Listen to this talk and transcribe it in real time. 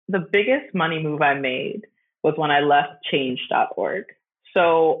The biggest money move I made was when I left change.org.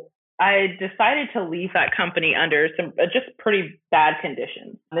 So I decided to leave that company under some just pretty bad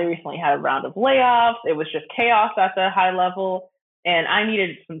conditions. They recently had a round of layoffs. It was just chaos at the high level. And I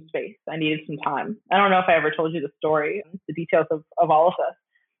needed some space. I needed some time. I don't know if I ever told you the story, the details of all of this,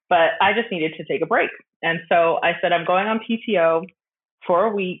 but I just needed to take a break. And so I said, I'm going on PTO for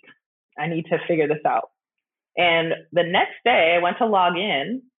a week. I need to figure this out. And the next day I went to log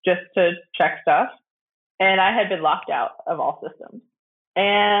in just to check stuff. And I had been locked out of all systems.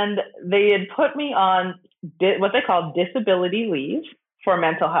 And they had put me on what they call disability leave for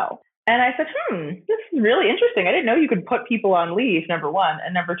mental health. And I said, this is really interesting. I didn't know you could put people on leave, number one.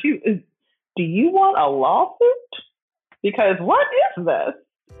 And number two, do you want a lawsuit? Because what is this?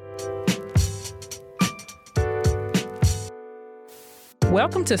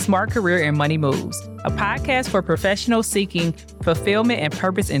 Welcome to Smart Career and Money Moves, a podcast for professionals seeking fulfillment and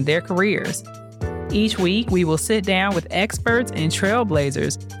purpose in their careers. Each week, we will sit down with experts and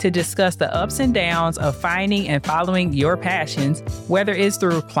trailblazers to discuss the ups and downs of finding and following your passions, whether it's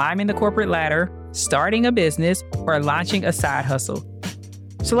through climbing the corporate ladder, starting a business, or launching a side hustle.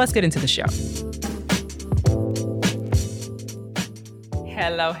 So let's get into the show.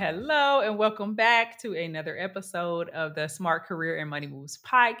 Hello, and welcome back to another episode of the Smart Career and Money Moves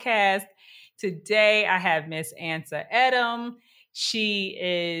podcast. Today, I have Miss Ansa Edim. She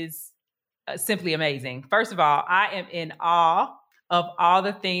is simply amazing. First of all, I am in awe of all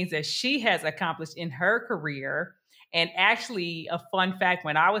the things that she has accomplished in her career. And actually, a fun fact,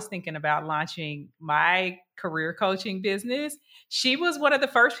 when I was thinking about launching my career coaching business, she was one of the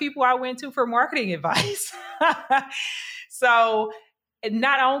first people I went to for marketing advice. So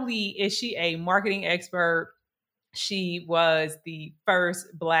not only is she a marketing expert, she was the first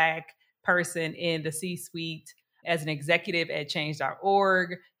Black person in the C-suite as an executive at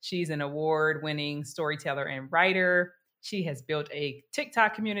change.org. She's an award-winning storyteller and writer. She has built a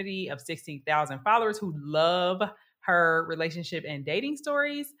TikTok community of 16,000 followers who love her relationship and dating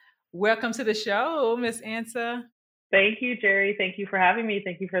stories. Welcome to the show, Miss Ansa. Thank you, Jerry. Thank you for having me.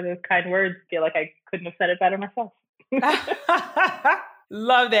 Thank you for those kind words. I feel like I couldn't have said it better myself.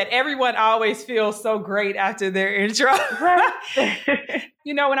 Love that. Everyone always feels so great after their intro. Right.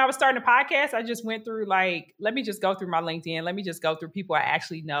 You know, when I was starting a podcast, I just went through let me just go through my LinkedIn. Let me just go through people I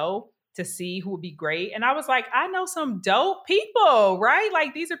actually know to see who would be great. And I was like, I know some dope people, right?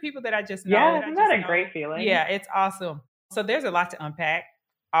 Like these are people that I just know. Yeah, isn't that a great feeling? Yeah, it's awesome. So there's a lot to unpack,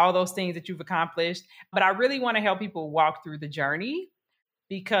 all those things that you've accomplished. But I really want to help people walk through the journey.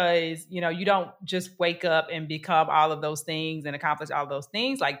 Because, you know, you don't just wake up and become all of those things and accomplish all of those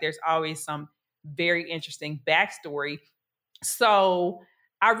things. Like there's always some very interesting backstory. So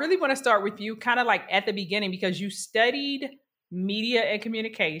I really want to start with you kind of like at the beginning because you studied media and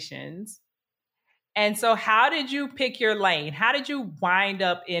communications. And so how did you pick your lane? How did you wind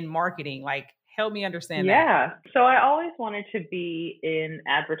up in marketing? Like, help me understand that. Yeah. So I always wanted to be in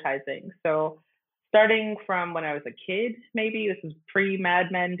advertising. So starting from when I was a kid, maybe this was pre-Mad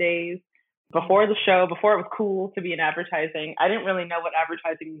Men days, before the show, before it was cool to be in advertising. I didn't really know what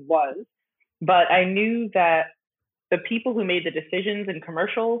advertising was, but I knew that the people who made the decisions in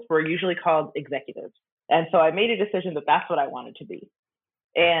commercials were usually called executives. And so I made a decision that that's what I wanted to be.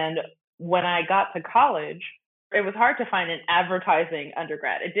 And when I got to college, it was hard to find an advertising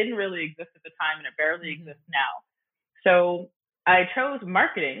undergrad. It didn't really exist at the time and it barely exists now. So I chose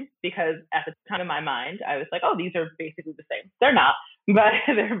marketing because at the time in my mind, I was like, oh, these are basically the same. They're not, but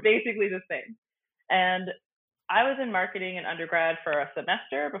they're basically the same. And I was in marketing in undergrad for a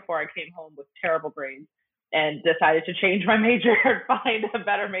semester before I came home with terrible grades and decided to change my major and find a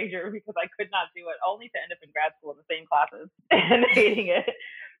better major because I could not do it, only to end up in grad school in the same classes and hating it.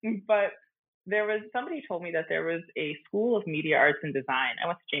 But somebody told me that there was a school of media arts and design. I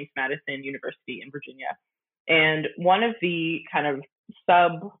went to James Madison University in Virginia. And one of the kind of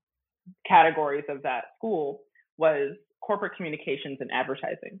subcategories of that school was corporate communications and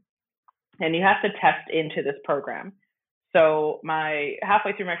advertising. And you have to test into this program. So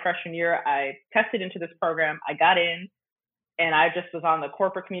halfway through my freshman year, I tested into this program. I got in and I just was on the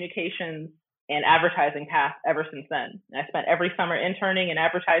corporate communications and advertising path ever since then. And I spent every summer interning in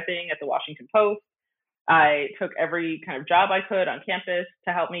advertising at the Washington Post. I took every kind of job I could on campus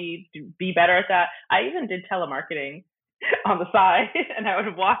to help me be better at that. I even did telemarketing on the side, and I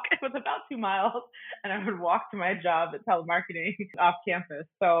would walk. It was about 2 miles, and I would walk to my job at telemarketing off campus.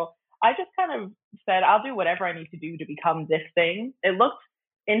 So I just kind of said, I'll do whatever I need to do to become this thing. It looked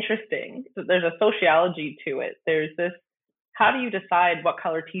interesting. So there's a sociology to it. There's this, how do you decide what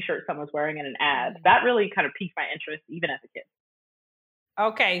color t-shirt someone's wearing in an ad? That really kind of piqued my interest even as a kid.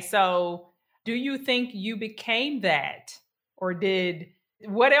 Okay, so do you think you became that? Or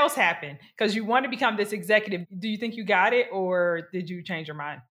what else happened? Because you want to become this executive. Do you think you got it or did you change your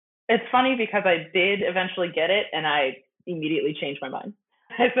mind? It's funny because I did eventually get it and I immediately changed my mind.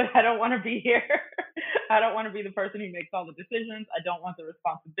 I said, I don't want to be here. I don't want to be the person who makes all the decisions. I don't want the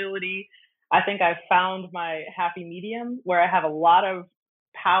responsibility. I think I've found my happy medium where I have a lot of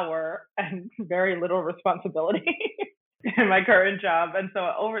power and very little responsibility in my current job. And so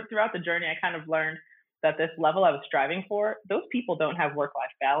throughout the journey, I kind of learned that this level I was striving for, those people don't have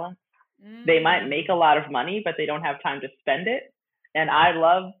work-life balance. They might make a lot of money, but they don't have time to spend it. And I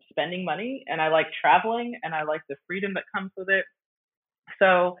love spending money and I like traveling and I like the freedom that comes with it.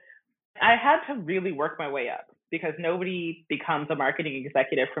 So I had to really work my way up because nobody becomes a marketing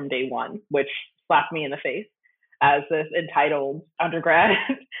executive from day one, which slapped me in the face as this entitled undergrad.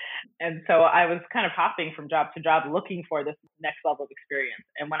 And so I was kind of hopping from job to job looking for this next level of experience.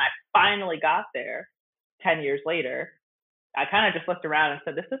 And when I finally got there 10 years later, I kind of just looked around and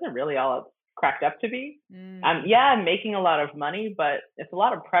said, this isn't really all it's cracked up to be. I'm making a lot of money, but it's a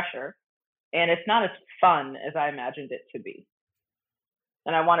lot of pressure and it's not as fun as I imagined it to be.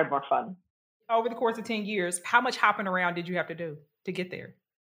 And I wanted more fun. Over the course of 10 years, how much hopping around did you have to do to get there?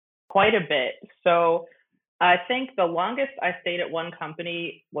 Quite a bit. So I think the longest I stayed at one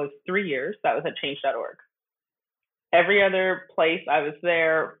company was 3 years. That was at change.org. Every other place I was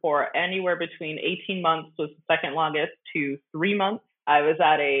there for anywhere between 18 months was the second longest to 3 months. I was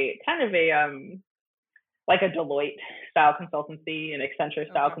at a kind of like a Deloitte style consultancy, an Accenture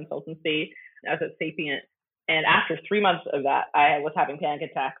style consultancy. I was at Sapient. And after 3 months of that, I was having panic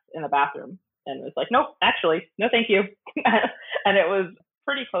attacks in the bathroom and was like, nope, actually, no, thank you. And it was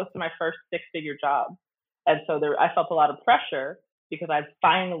pretty close to my first 6-figure job. And so I felt a lot of pressure because I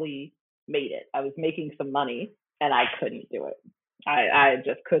finally made it. I was making some money and I couldn't do it. I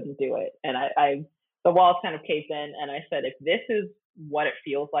just couldn't do it. And the walls kind of caved in. And I said, if this is what it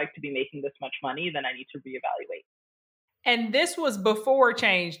feels like to be making this much money, then I need to reevaluate. And this was before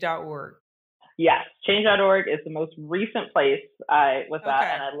change.org. Yes, change.org is the most recent place I was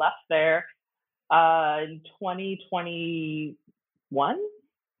at, and I left there in 2021.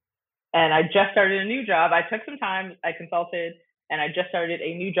 And I just started a new job. I took some time, I consulted, and I just started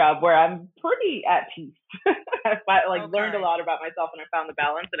a new job where I'm pretty at peace. I learned a lot about myself and I found the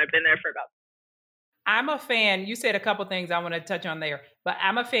balance, and I've been there for about. I'm a fan. You said a couple things I want to touch on there, but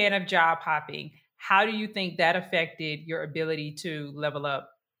I'm a fan of job hopping. How do you think that affected your ability to level up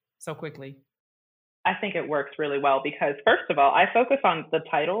so quickly? I think it works really well because, first of all, I focus on the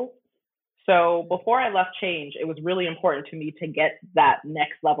titles. So before I left Change, it was really important to me to get that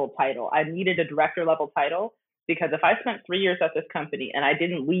next level title. I needed a director level title because if I spent 3 years at this company and I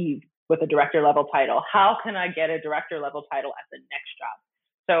didn't leave with a director level title, how can I get a director level title at the next job?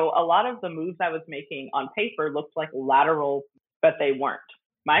 So a lot of the moves I was making on paper looked like lateral, but they weren't.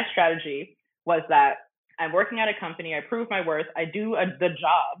 My strategy was that I'm working at a company, I prove my worth, I do the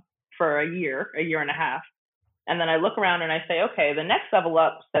job for a year and a half. And then I look around and I say, okay, the next level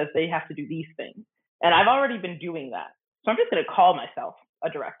up says they have to do these things. And I've already been doing that. So I'm just going to call myself a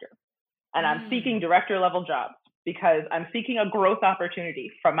director. And I'm seeking director level jobs because I'm seeking a growth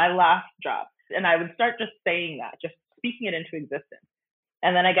opportunity from my last job. And I would start just saying that, just speaking it into existence.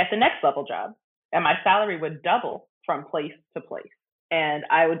 And then I get the next level job and my salary would double from place to place. And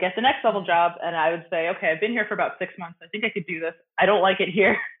I would get the next level job and I would say, okay, I've been here for about 6 months. I think I could do this. I don't like it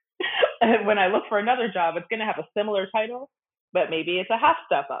here. And when I look for another job, it's going to have a similar title, but maybe it's a half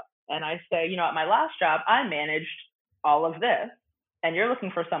step up. And I say, at my last job, I managed all of this, and you're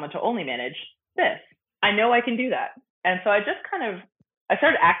looking for someone to only manage this. I know I can do that. And so I started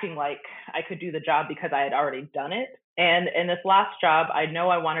acting like I could do the job because I had already done it. And in this last job, I know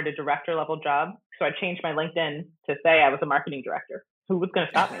I wanted a director level job. So I changed my LinkedIn to say I was a marketing director. Who was going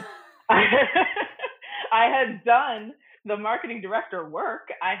to stop me? I had done the marketing director work.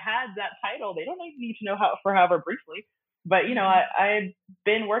 I had that title. They don't need to know how for however briefly, but I had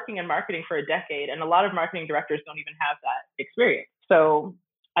been working in marketing for a decade, and a lot of marketing directors don't even have that experience. So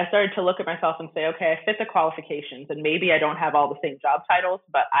I started to look at myself and say, okay, I fit the qualifications, and maybe I don't have all the same job titles,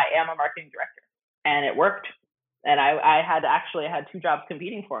 but I am a marketing director, and it worked. And I had 2 jobs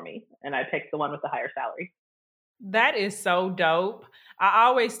competing for me, and I picked the one with the higher salary. That is so dope. I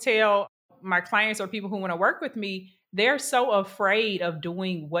always tell my clients or people who want to work with me, they're so afraid of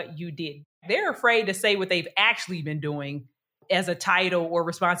doing what you did. They're afraid to say what they've actually been doing as a title or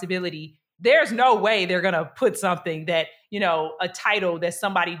responsibility. There's no way they're going to put something that, a title that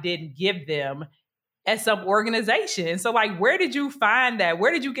somebody didn't give them at some organization. So where did you find that?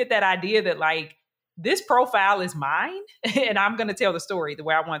 Where did you get that idea that this profile is mine and I'm going to tell the story the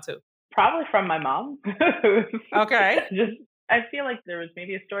way I want to? Probably from my mom. Okay. Just, I feel like there was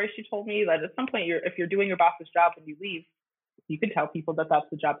maybe a story she told me that at some point, if you're doing your boss's job when you leave, you could tell people that that's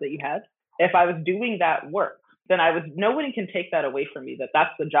the job that you had. If I was doing that work, then nobody can take that away from me, that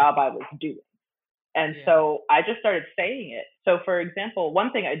that's the job I was doing. And so I just started saying it. So for example,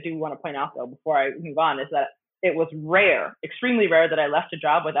 one thing I do want to point out though, before I move on, is that it was rare, extremely rare, that I left a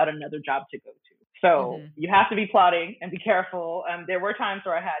job without another job to go to. So you have to be plotting and be careful. There were times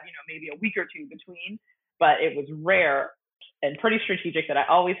where I had, maybe a week or two between, but it was rare and pretty strategic that I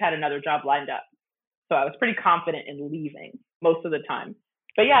always had another job lined up. So I was pretty confident in leaving most of the time.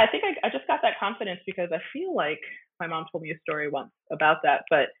 But yeah, I think I just got that confidence because I feel like my mom told me a story once about that,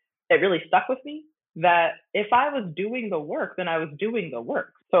 but it really stuck with me, that if I was doing the work, then I was doing the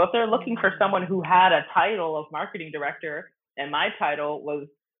work. So if they're looking for someone who had a title of marketing director and my title was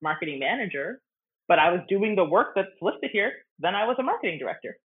marketing manager, but I was doing the work that's listed here, then I was a marketing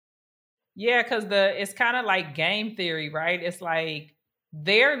director. Yeah, because it's kind of like game theory, right? It's like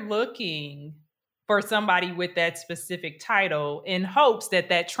they're looking for somebody with that specific title in hopes that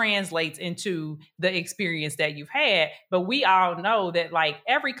that translates into the experience that you've had. But we all know that like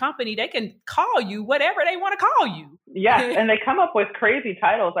every company, they can call you whatever they want to call you. Yes, and they come up with crazy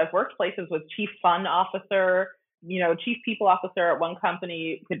titles. I've worked places with chief fun officer, chief people officer at one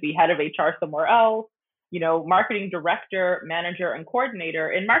company, could be head of HR somewhere else, marketing director, manager, and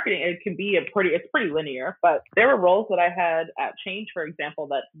coordinator. In marketing, it's pretty linear, but there were roles that I had at Change, for example,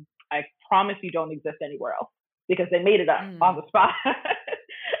 that I promise you don't exist anywhere else because they made it up on the spot.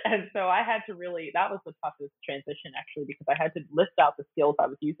 And so I had to that was the toughest transition actually, because I had to list out the skills I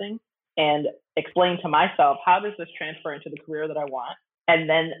was using and explain to myself, how does this transfer into the career that I want? And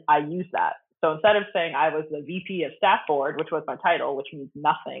then I use that. So instead of saying I was the VP of staff board, which was my title, which means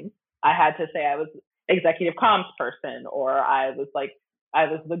nothing, I had to say I was executive comms person, or I was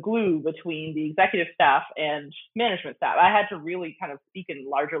the glue between the executive staff and management staff. I had to really kind of speak in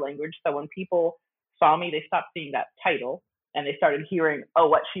larger language. So when people saw me, they stopped seeing that title and they started hearing, oh,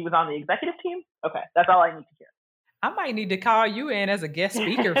 what, she was on the executive team? Okay, that's all I need to hear. I might need to call you in as a guest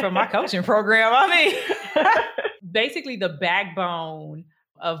speaker for my coaching program. I mean, basically the backbone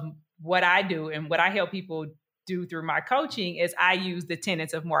of what I do and what I help people do through my coaching is I use the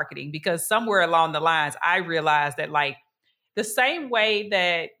tenets of marketing, because somewhere along the lines, I realized that like the same way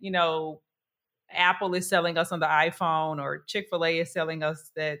that, Apple is selling us on the iPhone, or Chick-fil-A is selling us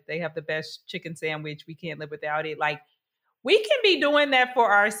that they have the best chicken sandwich, we can't live without it. Like we can be doing that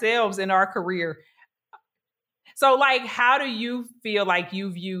for ourselves in our career. So like, how do you feel like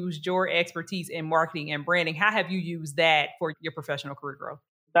you've used your expertise in marketing and branding? How have you used that for your professional career growth?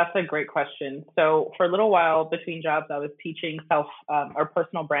 That's a great question. So for a little while between jobs, I was teaching or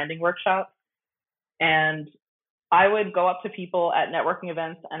personal branding workshops. And I would go up to people at networking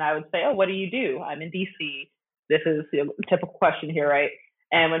events and I would say, oh, what do you do? I'm in DC. This is a typical question here, right?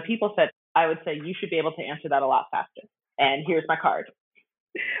 And when people said, I would say, you should be able to answer that a lot faster. And here's my card.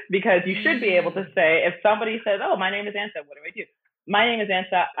 Because you should be able to say, if somebody says, oh, my name is Ansa, what do I do? My name is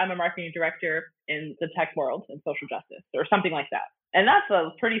Ansa. I'm a marketing director in the tech world in social justice, or something like that. And that's a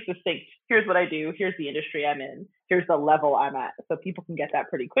pretty succinct, here's what I do, here's the industry I'm in, here's the level I'm at. So people can get that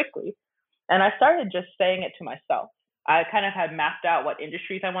pretty quickly. And I started just saying it to myself. I kind of had mapped out what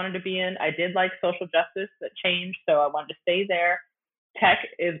industries I wanted to be in. I did like social justice that changed, so I wanted to stay there. Tech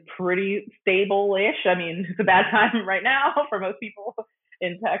is pretty stable-ish. I mean, it's a bad time right now for most people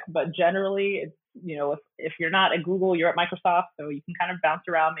in tech, but generally, it's, if you're not at Google, you're at Microsoft, so you can kind of bounce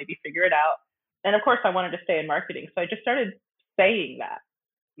around, maybe figure it out. And of course, I wanted to stay in marketing, so I just started saying that.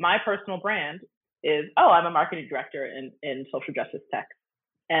 My personal brand is, oh, I'm a marketing director in social justice tech.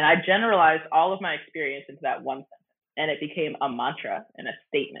 And I generalized all of my experience into that one sentence, and it became a mantra and a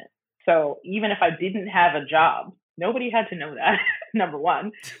statement. So even if I didn't have a job, nobody had to know that, number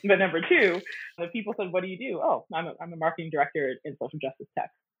one. But number two, the people said, what do you do? Oh, I'm a marketing director in social justice tech.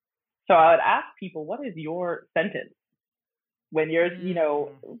 So I would ask people, what is your sentence? When you're,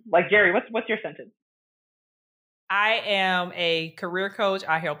 like Jerry, what's your sentence? I am a career coach.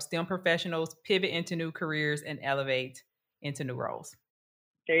 I help STEM professionals pivot into new careers and elevate into new roles.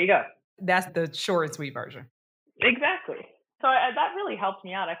 There you go. That's the short and sweet version. Exactly. So that really helped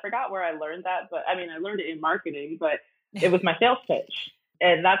me out. I forgot where I learned that, but I mean, I learned it in marketing, but it was my sales pitch.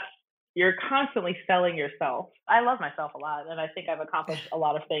 And you're constantly selling yourself. I love myself a lot, and I think I've accomplished a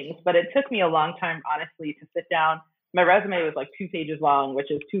lot of things, but it took me a long time, honestly, to sit down. My resume was like 2 pages long,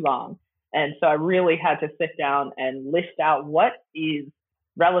 which is too long. And so I really had to sit down and list out what is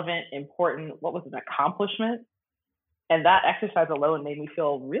relevant, important, what was an accomplishment. And that exercise alone made me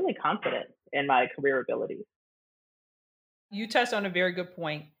feel really confident in my career abilities. You touched on a very good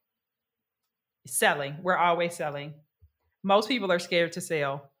point. Selling. We're always selling. Most people are scared to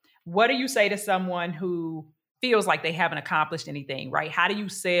sell. What do you say to someone who feels like they haven't accomplished anything, right? How do you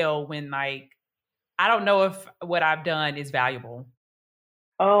sell when, like, I don't know if what I've done is valuable?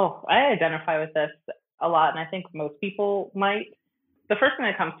 Oh, I identify with this a lot, and I think most people might. The first thing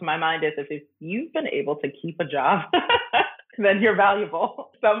that comes to my mind is if you've been able to keep a job, then you're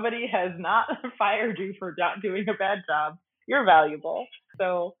valuable. Somebody has not fired you for not doing a bad job. You're valuable.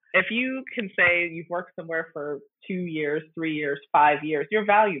 So if you can say you've worked somewhere for 2 years, 3 years, 5 years, you're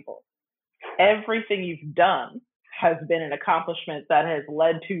valuable. Everything you've done has been an accomplishment that has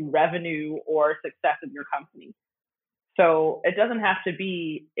led to revenue or success of your company. So it doesn't have to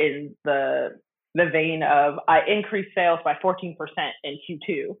be in the vein of I increased sales by 14% in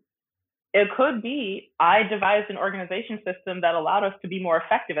Q2. It could be I devised an organization system that allowed us to be more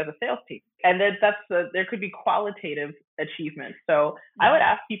effective as a sales team. And then there could be qualitative achievements. So I would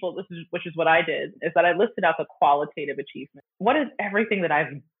ask people, which is what I did, is that I listed out the qualitative achievements. What is everything that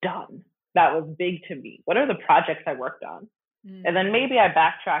I've done that was big to me? What are the projects I worked on? And then maybe I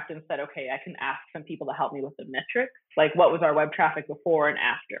backtracked and said, okay, I can ask some people to help me with the metrics. Like, what was our web traffic before and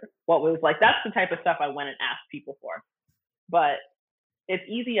after? What was like, that's the type of stuff I went and asked people for. But it's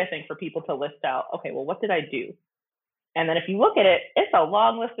easy, I think, for people to list out, okay, well, what did I do? And then if you look at it, it's a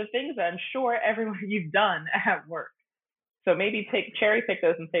long list of things that I'm sure everyone you've done at work. So maybe cherry pick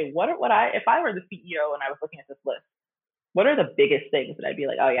those and say, if I were the CEO and I was looking at this list, what are the biggest things that I'd be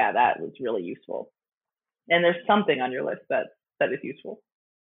like, oh yeah, that was really useful. And there's something on your list that is useful.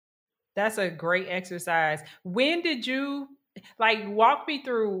 That's a great exercise. When did you walk me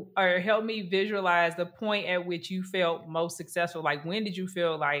through or help me visualize the point at which you felt most successful? Like, when did you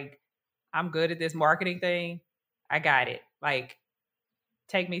feel like I'm good at this marketing thing? I got it. Like,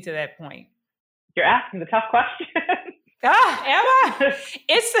 take me to that point. You're asking the tough question. Am I?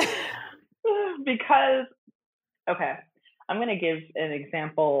 It's because, okay, I'm going to give an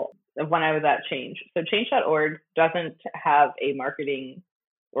example of when I was at Change. So change.org doesn't have a marketing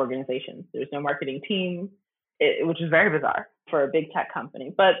organization. There's no marketing team, which is very bizarre for a big tech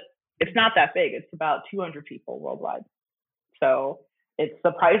company. But it's not that big. It's about 200 people worldwide. So it's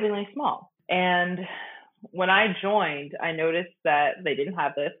surprisingly small. And when I joined, I noticed that they didn't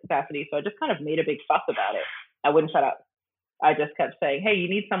have this capacity. So I just kind of made a big fuss about it. I wouldn't shut up. I just kept saying, hey, you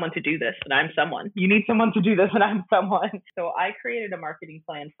need someone to do this, and I'm someone. You need someone to do this, and I'm someone. So I created a marketing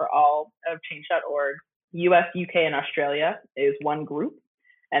plan for all of change.org. US, UK, and Australia is one group.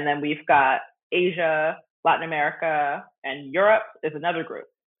 And then we've got Asia, Latin America, and Europe is another group.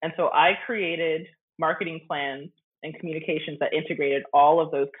 And so I created marketing plans and communications that integrated all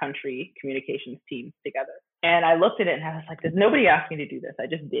of those country communications teams together. And I looked at it and I was like, there's nobody asked me to do this. I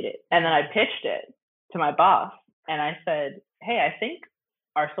just did it. And then I pitched it to my boss. And I said, hey, I think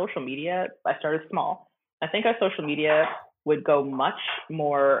our social media, I started small. I think our social media would be much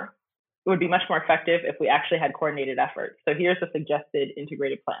more effective if we actually had coordinated efforts. So here's a suggested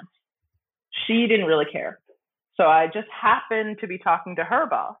integrated plan. She didn't really care. So I just happened to be talking to her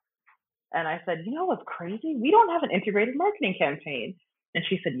boss. And I said, you know what's crazy? We don't have an integrated marketing campaign. And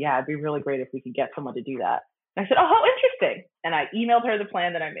she said, yeah, it'd be really great if we could get someone to do that. And I said, oh, how interesting. And I emailed her the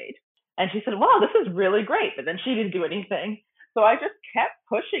plan that I made. And she said, wow, this is really great. But then she didn't do anything. So I just kept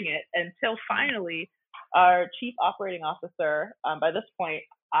pushing it until finally our chief operating officer, by this point,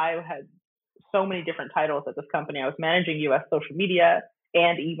 I had so many different titles at this company. I was managing US social media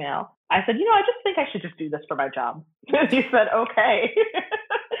and email. I said, I just think I should just do this for my job. He said, okay.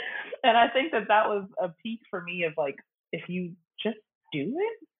 And I think that was a peak for me of like, if you just do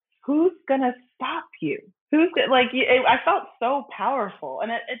it, who's going to stop you? I felt so powerful. And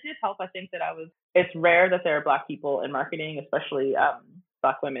it did help. I think that it's rare that there are Black people in marketing, especially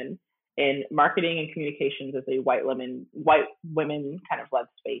Black women in marketing and communications as a white women kind of led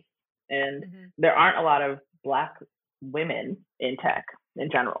space. And there aren't a lot of Black women in tech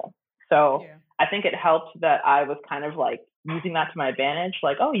in general. So yeah. I think it helped that I was kind of like using that to my advantage.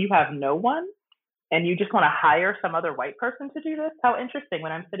 Like, oh, you have no one and you just want to hire some other white person to do this? How interesting,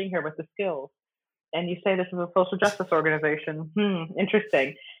 when I'm sitting here with the skills. And you say this is a social justice organization.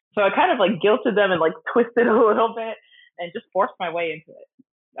 Interesting. So I kind of like guilted them and like twisted a little bit and just forced my way into it.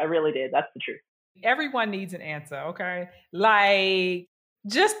 I really did. That's the truth. Everyone needs an answer, okay? Like,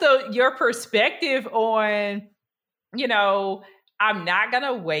 just your perspective on, I'm not going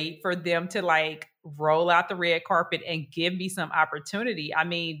to wait for them to like roll out the red carpet and give me some opportunity. I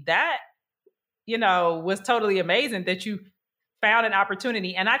mean, that, was totally amazing that you found an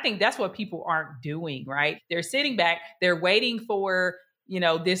opportunity. And I think that's what people aren't doing, right? They're sitting back, they're waiting for,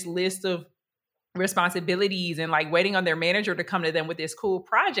 this list of responsibilities and like waiting on their manager to come to them with this cool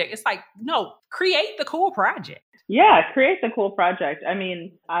project. It's like, no, create the cool project. Yeah, create the cool project. I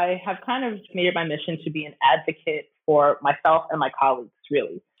mean, I have kind of made it my mission to be an advocate for myself and my colleagues,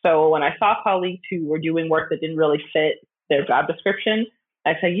 really. So when I saw colleagues who were doing work that didn't really fit their job description,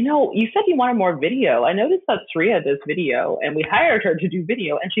 I said, you said you wanted more video. I noticed that Sriya does video and we hired her to do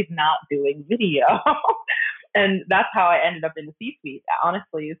video and she's not doing video. And that's how I ended up in the C-suite,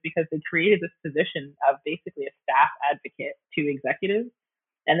 honestly, is because they created this position of basically a staff advocate to executives.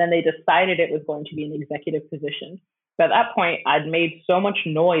 And then they decided it was going to be an executive position. But at that point, I'd made so much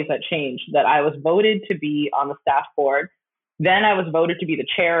noise at Change that I was voted to be on the staff board. Then I was voted to be the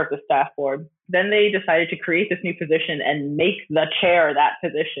chair of the staff board. Then they decided to create this new position and make the chair that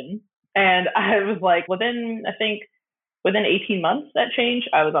position. And I was like, within 18 months at Change,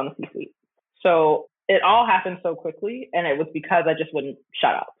 I was on the C-suite. So it all happened so quickly. And it was because I just wouldn't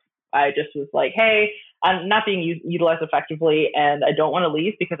shut up. I just was like, hey, I'm not being utilized effectively and I don't want to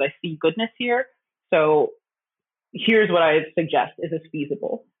leave because I see goodness here. So here's what I suggest. Is this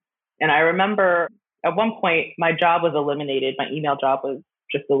feasible? And I remember at one point, my job was eliminated. My email job was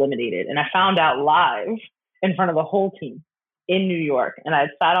just eliminated. And I found out live in front of the whole team in New York. And I had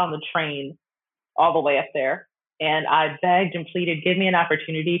sat on the train all the way up there. And I begged and pleaded, give me an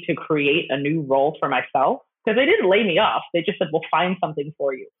opportunity to create a new role for myself. Because they didn't lay me off. They just said, we'll find something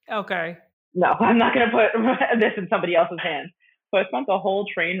for you. Okay. No, I'm not going to put this in somebody else's hands. So I spent the whole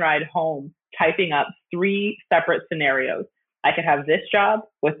train ride home typing up 3 separate scenarios. I could have this job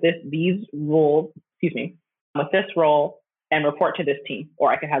with these roles, with this role and report to this team.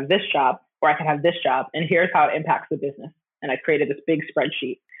 Or I could have this job, or I could have this job. And here's how it impacts the business. And I created this big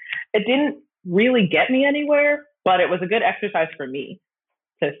spreadsheet. It didn't really get me anywhere, but it was a good exercise for me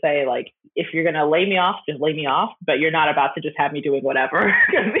to say, like, if you're going to lay me off, just lay me off, but you're not about to just have me doing whatever,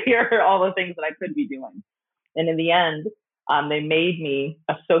 because here are all the things that I could be doing. And in the end, they made me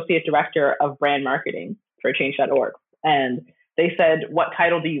associate director of brand marketing for change.org. And they said, what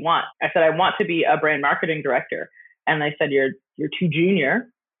title do you want? I said, I want to be a brand marketing director. And they said, you're too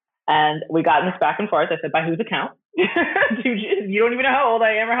junior. And we got in this back and forth. I said, by whose account? You don't even know how old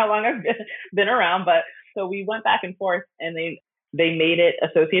I am or how long I've been around. But so we went back and forth, and they made it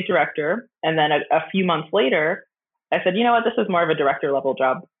associate director. And then a few months later, I said, you know what, this is more of a director level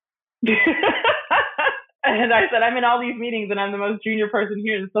job. And I said, I'm in all these meetings and I'm the most junior person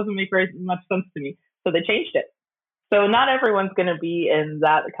here. This doesn't make very much sense to me. So they changed it. So not everyone's going to be in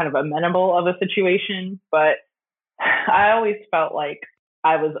that kind of amenable of a situation, but I always felt like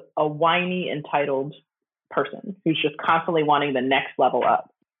I was a whiny, entitled person who's just constantly wanting the next level up.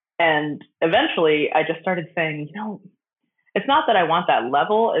 And eventually I just started saying, it's not that I want that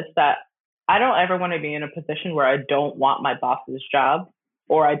level. It's that I don't ever want to be in a position where I don't want my boss's job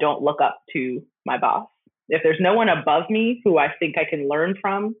or I don't look up to my boss. If there's no one above me who I think I can learn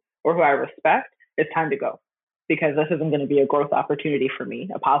from or who I respect, it's time to go, because this isn't going to be a growth opportunity for me,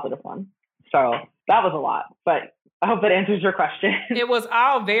 a positive one. So that was a lot, but I hope that answers your question. It was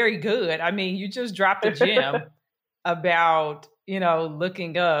all very good. I mean, you just dropped a gem about,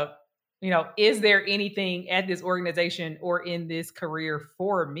 looking up, is there anything at this organization or in this career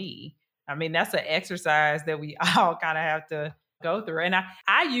for me? I mean, that's an exercise that we all kind of have to go through. And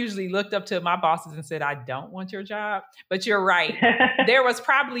I usually looked up to my bosses and said, I don't want your job. But you're right. There was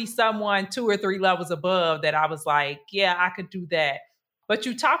probably someone 2 or 3 levels above that I was like, yeah, I could do that. But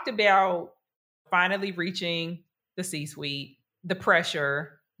you talked about finally reaching the C-suite, the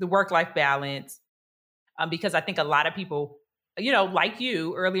pressure, the work-life balance, because I think a lot of people, like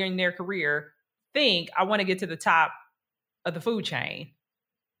you earlier in their career, think I want to get to the top of the food chain.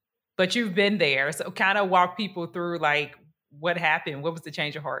 But you've been there. So kind of walk people through, like, what happened? What was the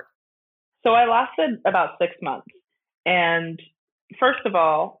change of heart? So I lasted about 6 months. And first of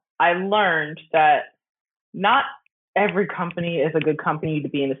all, I learned that not every company is a good company to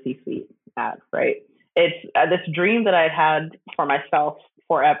be in the C-suite at, right? It's this dream that I had for myself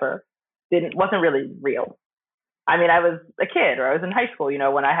forever wasn't really real. I mean, I was a kid, or I was in high school,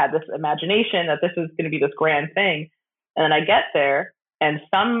 when I had this imagination that this was going to be this grand thing. And then I get there, and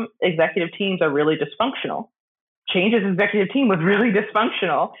some executive teams are really dysfunctional. Change's executive team was really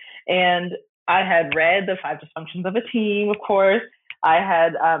dysfunctional. And I had read the 5 dysfunctions of a team, of course. I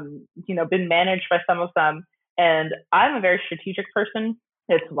had, been managed by some of them. And I'm a very strategic person.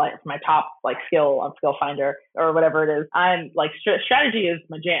 It's like my top skill on Skill Finder or whatever it is. I'm like, strategy is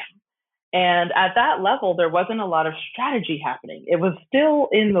my jam. And at that level, there wasn't a lot of strategy happening. It was still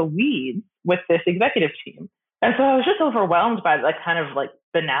in the weeds with this executive team. And so I was just overwhelmed by the kind of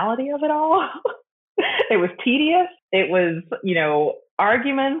banality of it all. It was tedious. It was,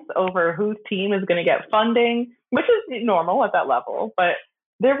 arguments over whose team is going to get funding, which is normal at that level, but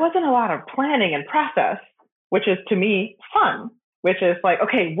there wasn't a lot of planning and process, which is to me fun, which is like,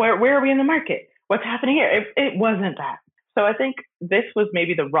 okay, where are we in the market? What's happening here? It wasn't that. So I think this was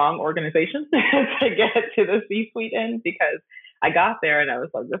maybe the wrong organization to get to the C-suite in, because I got there and I was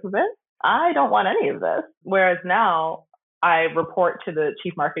like, this is it? I don't want any of this. Whereas now I report to the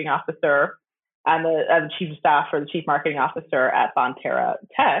chief marketing officer and the chief of staff for the chief marketing officer at Bonterra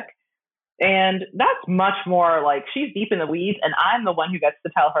Tech. And that's much more like she's deep in the weeds, and I'm the one who gets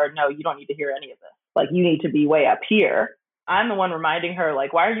to tell her, no, you don't need to hear any of this. Like, you need to be way up here. I'm the one reminding her,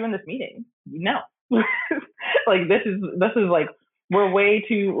 like, why are you in this meeting? No. Like, this is like, we're way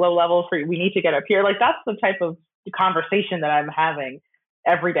too low level for you. We need to get up here. Like, that's the type of conversation that I'm having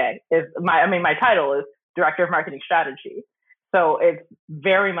every day. My title is Director of Marketing Strategy. So it's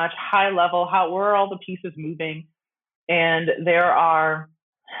very much high level, where are all the pieces moving? And there are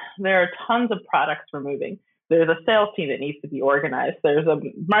tons of products we're moving. There's a sales team that needs to be organized. There's a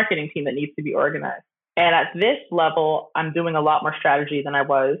marketing team that needs to be organized. And at this level, I'm doing a lot more strategy than I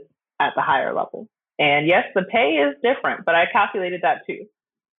was at the higher level. And yes, the pay is different, but I calculated that too.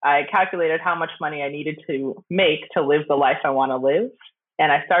 I calculated how much money I needed to make to live the life I want to live.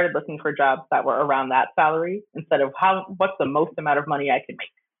 And I started looking for jobs that were around that salary instead of what's the most amount of money I can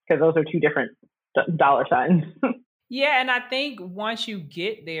make, because those are two different dollar signs. Yeah. And I think once you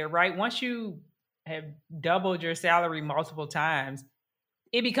get there, right, once you have doubled your salary multiple times,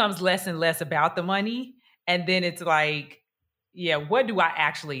 it becomes less and less about the money. And then it's like, yeah, what do I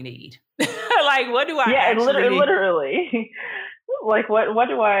actually need? Like, what do I actually need? Literally. Like, what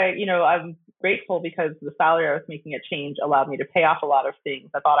do I, I'm grateful because the salary I was making at Change allowed me to pay off a lot of things.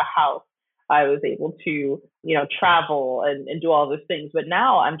 I bought a house. I was able to, travel and do all those things. But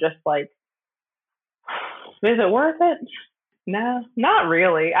now I'm just like, is it worth it? No, not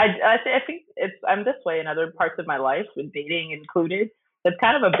really. I think I'm this way in other parts of my life, with dating included. It's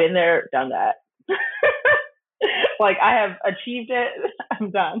kind of a been there, done that. Like, I have achieved it.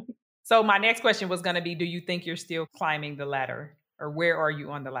 I'm done. So my next question was going to be, do you think you're still climbing the ladder, or where are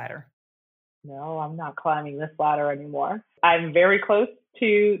you on the ladder? No, I'm not climbing this ladder anymore. I'm very close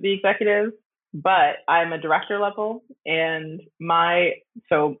to the executives, but I'm a director level, and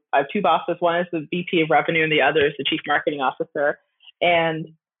so I have two bosses. One is the VP of revenue and the other is the chief marketing officer. And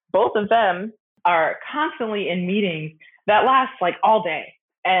both of them are constantly in meetings that last like all day.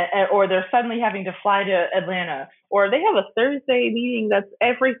 Or they're suddenly having to fly to Atlanta, or they have a Thursday meeting that's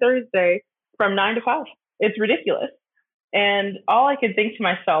every Thursday from 9 to 5. It's ridiculous. And all I could think to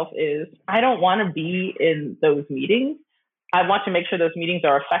myself is, I don't want to be in those meetings. I want to make sure those meetings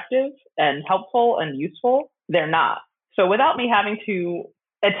are effective and helpful and useful. They're not. So without me having to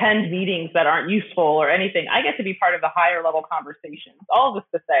attend meetings that aren't useful or anything, I get to be part of the higher level conversations. All of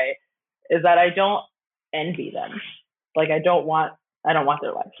this to say is that I don't envy them. Like, I don't want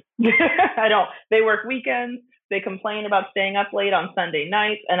their life. They work weekends. They complain about staying up late on Sunday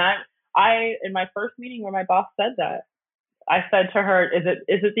nights. And I, in my first meeting where my boss said that, I said to her, is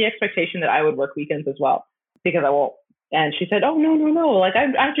it the expectation that I would work weekends as well? Because I won't. And she said, oh, no. Like,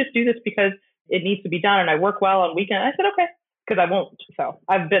 I just do this because it needs to be done and I work well on weekends. I said, okay, because I won't. So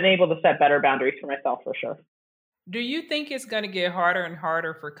I've been able to set better boundaries for myself for sure. Do you think it's going to get harder and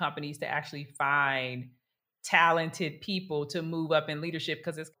harder for companies to actually find talented people to move up in leadership?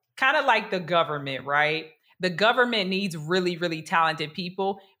 Because it's kind of like the government, right? The government needs really, really talented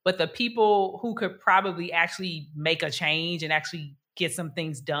people, but the people who could probably actually make a change and actually get some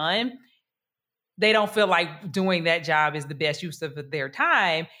things done, they don't feel like doing that job is the best use of their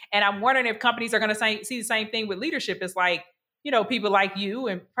time. And I'm wondering if companies are going to see the same thing with leadership. It's like, people like you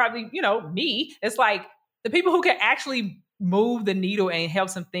and probably, me. It's like the people who can actually move the needle and help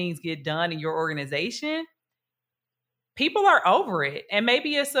some things get done in your organization, people are over it. And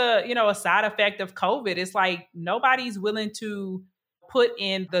maybe it's a side effect of COVID. It's like nobody's willing to put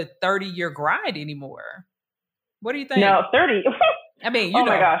in the 30-year grind anymore. What do you think? No, 30. I mean, my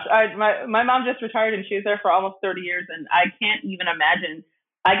gosh. My mom just retired and she was there for almost 30 years. And I can't even imagine.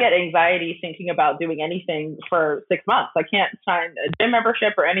 I get anxiety thinking about doing anything for 6 months. I can't sign a gym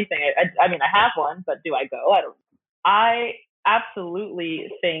membership or anything. I mean, I have one, but do I go? I don't. I absolutely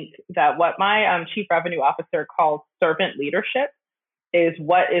think that what my chief revenue officer calls servant leadership is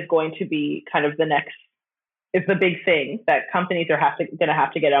what is going to be kind of is the big thing that companies are going to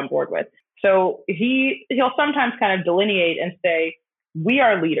have to get on board with. So he'll sometimes kind of delineate and say, we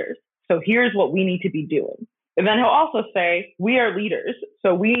are leaders, so here's what we need to be doing. And then he'll also say, we are leaders,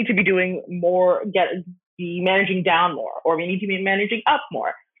 so we need to be doing more, be managing down more, or we need to be managing up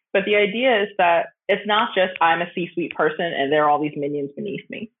more. But the idea is that it's not just I'm a C-suite person and there are all these minions beneath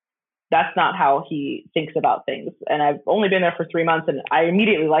me. That's not how he thinks about things. And I've only been there for 3 months, and I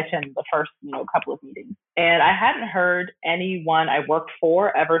immediately liked him the first, couple of meetings. And I hadn't heard anyone I worked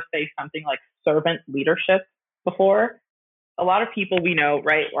for ever say something like servant leadership before. A lot of people we know,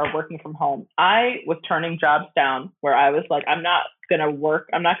 right, are working from home. I was turning jobs down where I was like, I'm not going to work.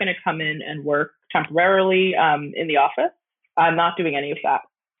 I'm not going to come in and work temporarily in the office. I'm not doing any of that.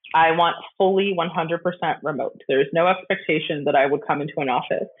 I want fully 100% remote. There's no expectation that I would come into an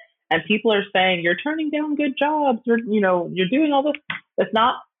office. And people are saying, you're turning down good jobs. You're doing all this. It's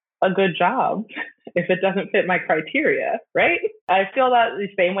not a good job if it doesn't fit my criteria, right? I feel that the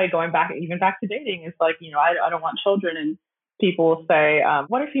same way going back, even back to dating. It's like, I don't want children. And people will say,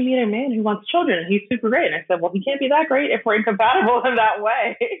 what if you meet a man who wants children and he's super great? And I said, well, he can't be that great if we're incompatible in that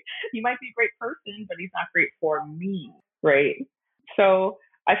way. He might be a great person, but he's not great for me, right? So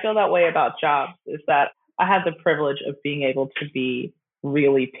I feel that way about jobs, is that I had the privilege of being able to be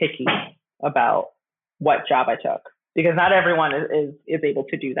really picky about what job I took, because not everyone is able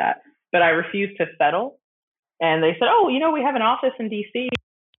to do that. But I refused to settle. And they said, oh, we have an office in DC.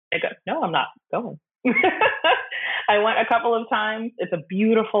 I go, no, I'm not going. I went a couple of times. It's a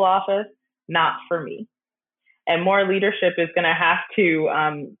beautiful office, not for me. And more leadership is going to have to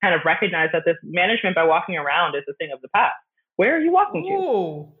kind of recognize that this management by walking around is a thing of the past. Where are you walking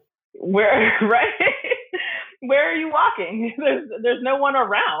to? Where, right? Where are you walking? There's no one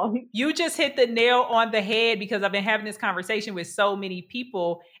around. You just hit the nail on the head, because I've been having this conversation with so many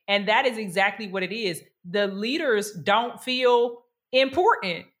people, and that is exactly what it is. The leaders don't feel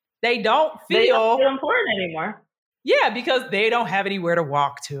important. They don't feel important anymore. Yeah, because they don't have anywhere to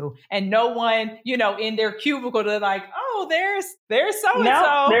walk to, and no one, in their cubicle, they're like, oh, there's so-and-so.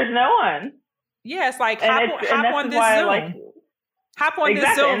 No, there's no one. Yeah, it's like hop on this Zoom. Hop on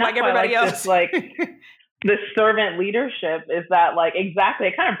this Zoom like everybody else. The servant leadership is that, exactly,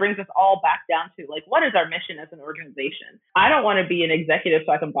 it kind of brings us all back down to, what is our mission as an organization? I don't want to be an executive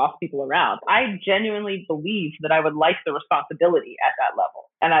so I can boss people around. I genuinely believe that I would like the responsibility at that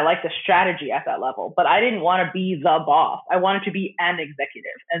level, and I like the strategy at that level, but I didn't want to be the boss. I wanted to be an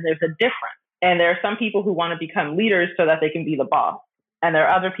executive, and there's a difference. And there are some people who want to become leaders so that they can be the boss. And there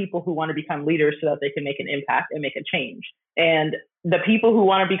are other people who want to become leaders so that they can make an impact and make a change. And the people who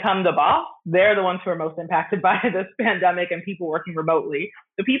want to become the boss, they're the ones who are most impacted by this pandemic and people working remotely.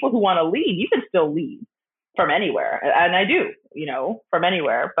 The people who want to lead, you can still lead from anywhere. And I do, from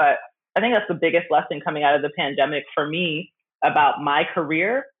anywhere. But I think that's the biggest lesson coming out of the pandemic for me about my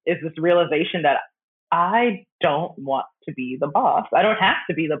career, is this realization that I don't want to be the boss. I don't have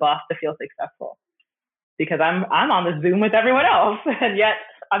to be the boss to feel successful, because I'm on the Zoom with everyone else, and yet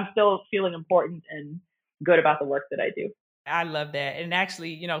I'm still feeling important and good about the work that I do. I love that. And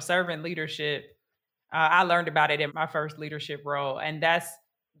actually, servant leadership, I learned about it in my first leadership role. And that's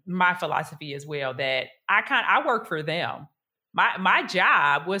my philosophy as well, that I work for them. My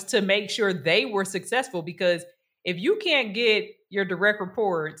job was to make sure they were successful, because if you can't get your direct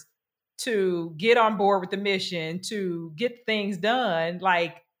reports to get on board with the mission, to get things done,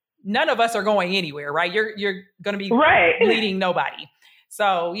 none of us are going anywhere, right? You're going to be leading nobody.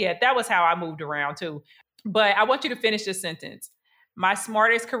 So yeah, that was how I moved around too. But I want you to finish this sentence. My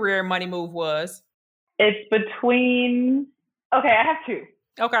smartest career money move was? It's between, okay, I have two.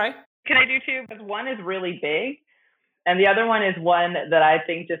 Okay. Can I do two? Because one is really big, and the other one is one that I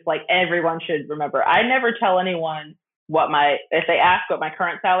think just everyone should remember. I never tell anyone if they ask what my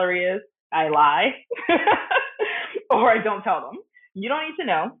current salary is, I lie or I don't tell them. You don't need to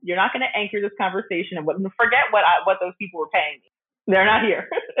know. You're not going to anchor this conversation and forget what those people were paying me. They're not here.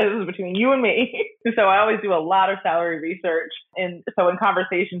 This is between you and me. So I always do a lot of salary research. And so in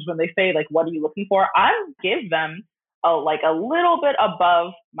conversations, when they say, what are you looking for? I give them a little bit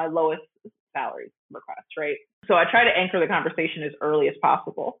above my lowest salary request, right? So I try to anchor the conversation as early as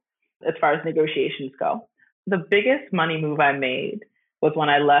possible as far as negotiations go. The biggest money move I made was when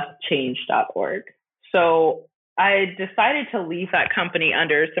I left change.org. So I decided to leave that company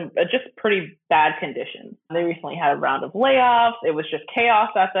under some just pretty bad conditions. They recently had a round of layoffs. It was just chaos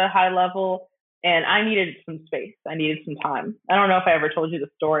at the high level. And I needed some space. I needed some time. I don't know if I ever told you the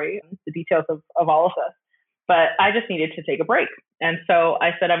story, the details of all of this, but I just needed to take a break. And so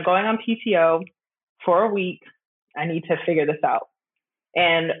I said, I'm going on PTO for a week. I need to figure this out.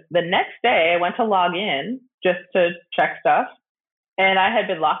 And the next day I went to log in just to check stuff. And I had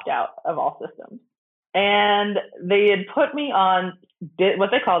been locked out of all systems. And they had put me on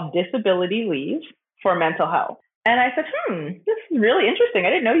what they call disability leave for mental health. And I said, this is really interesting. I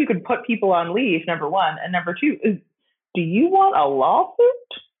didn't know you could put people on leave, number one. And number two, do you want a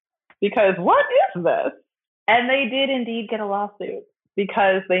lawsuit? because what is this? And they did indeed get a lawsuit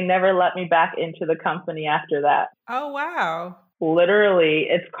because they never let me back into the company after that. Oh, wow. Literally,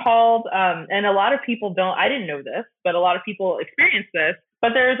 it's called, and a lot of people don't, I didn't know this, but a lot of people experience this,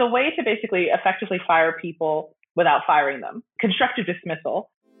 but there's a way to basically effectively fire people without firing them. Constructive dismissal.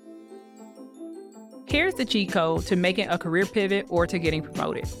 Here's the cheat code to making a career pivot or to getting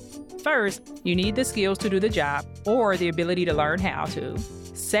promoted. First, you need the skills to do the job or the ability to learn how to.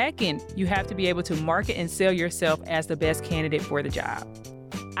 Second, you have to be able to market and sell yourself as the best candidate for the job.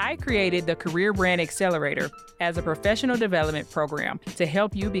 I created the Career Brand Accelerator as a professional development program to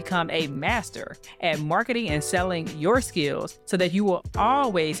help you become a master at marketing and selling your skills so that you will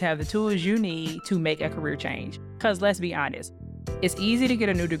always have the tools you need to make a career change. Because let's be honest, it's easy to get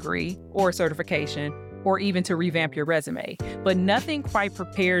a new degree or certification or even to revamp your resume, but nothing quite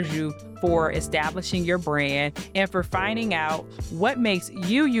prepares you for establishing your brand and for finding out what makes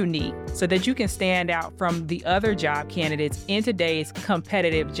you unique so that you can stand out from the other job candidates in today's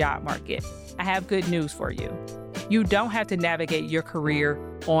competitive job market. I have good news for you. You don't have to navigate your career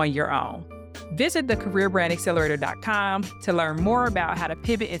on your own. Visit thecareerbrandaccelerator.com to learn more about how to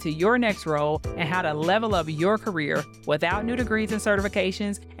pivot into your next role and how to level up your career without new degrees and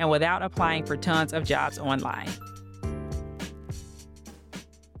certifications and without applying for tons of jobs online.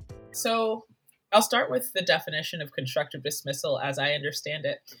 So I'll start with the definition of constructive dismissal as I understand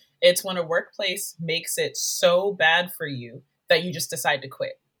it. It's when a workplace makes it so bad for you that you just decide to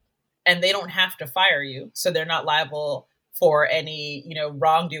quit. And they don't have to fire you, so they're not liable for any,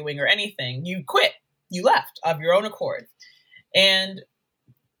 wrongdoing or anything. You quit. You left of your own accord. And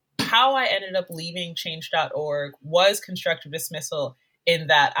how I ended up leaving change.org was constructive dismissal, in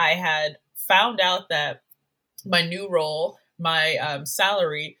that I had found out that my new role, my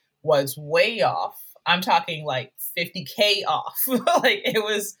salary was way off. I'm talking like 50K off. Like, it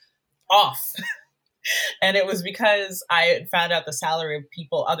was off. And it was because I had found out the salary of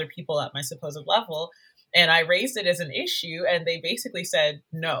other people at my supposed level. And I raised it as an issue, and they basically said,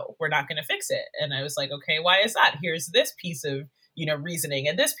 no, we're not going to fix it. And I was like, okay, why is that? Here's this piece of, reasoning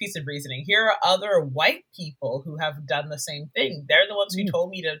and this piece of reasoning. Here are other white people who have done the same thing. They're the ones who told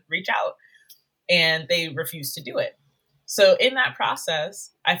me to reach out, and they refused to do it. So in that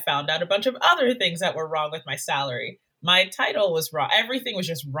process, I found out a bunch of other things that were wrong with my salary. My title was wrong. Everything was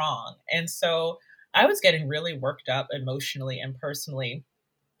just wrong. And so I was getting really worked up emotionally and personally.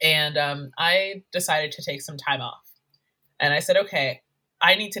 And I decided to take some time off. And I said, okay,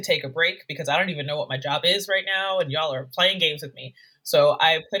 I need to take a break because I don't even know what my job is right now. And y'all are playing games with me. So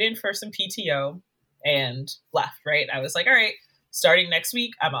I put in for some PTO and left, right? I was like, all right, starting next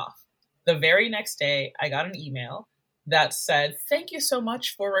week, I'm off. The very next day, I got an email that said, thank you so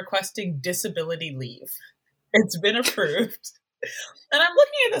much for requesting disability leave. It's been approved. And I'm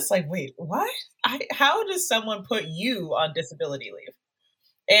looking at this like, wait, what? How does someone put you on disability leave?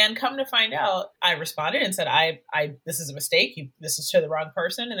 And come to find out, I responded and said, this is a mistake. This is to the wrong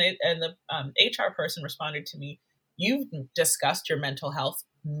person. And the HR person responded to me, you've discussed your mental health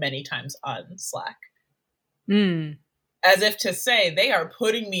many times on Slack. As if to say they are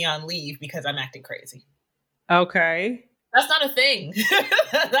putting me on leave because I'm acting crazy. Okay. That's not a thing.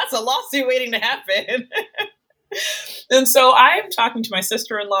 That's a lawsuit waiting to happen. And so I'm talking to my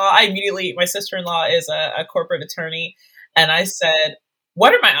sister-in-law. My sister-in-law is a corporate attorney. And I said,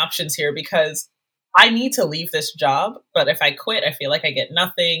 what are my options here? Because I need to leave this job. But if I quit, I feel like I get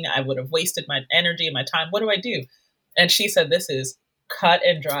nothing. I would have wasted my energy and my time. What do I do? And she said, this is cut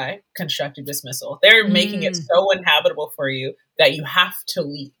and dry constructive dismissal. They're making it so inhabitable for you that you have to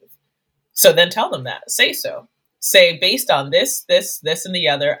leave. So then tell them that. Say so. Say, based on this, and the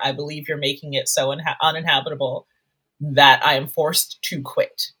other, I believe you're making it so uninhabitable that I am forced to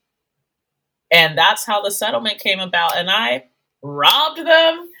quit. And that's how the settlement came about. And I robbed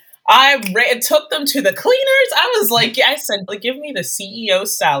them. I took them to the cleaners. I said, give me the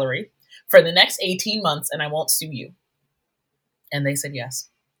CEO's salary for the next 18 months and I won't sue you. And they said yes.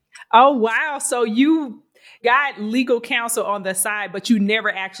 Oh, wow. So you got legal counsel on the side, but you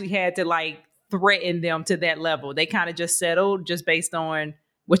never actually had to threaten them to that level. They kind of just settled just based on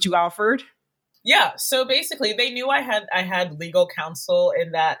what you offered. Yeah. So basically they knew I had legal counsel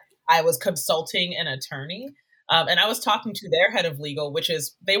in that I was consulting an attorney. And I was talking to their head of legal,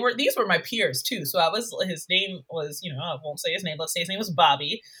 these were my peers too. So his name was, I won't say his name. Let's say his name was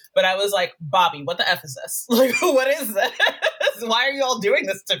Bobby. But I was like, Bobby, what the F is this? What is this? Why are you all doing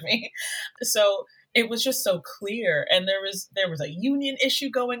this to me? So it was just so clear. And there was a union issue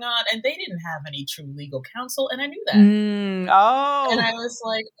going on and they didn't have any true legal counsel. And I knew that. And I was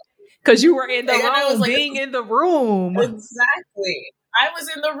like, because you were in the room, being in the room. Exactly. I was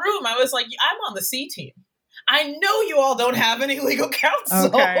in the room. I was like, I'm on the C team. I know you all don't have any legal counsel.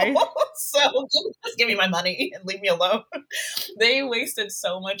 Okay. So just give me my money and leave me alone. They wasted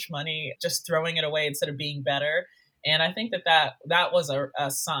so much money just throwing it away instead of being better. And I think that was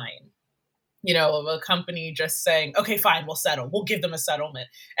a sign, of a company just saying, okay, fine, we'll settle. We'll give them a settlement.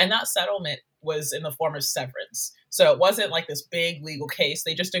 And that settlement was in the form of severance. So it wasn't like this big legal case.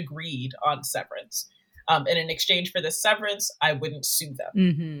 They just agreed on severance. And in exchange for this severance, I wouldn't sue them.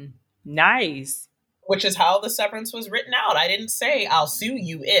 Mm-hmm. Nice. Which is how the severance was written out. I didn't say I'll sue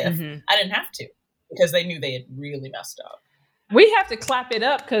you if. I didn't have to, because they knew they had really messed up. We have to clap it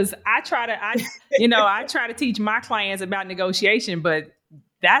up, because I try to teach my clients about negotiation, but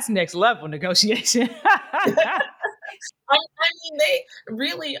that's next level negotiation. I mean, they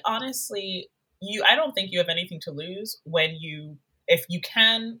really, honestly, I don't think you have anything to lose if you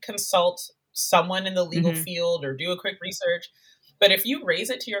can consult someone in the legal field or do a quick research. But if you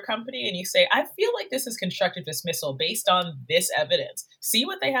raise it to your company and you say, I feel like this is constructive dismissal based on this evidence, see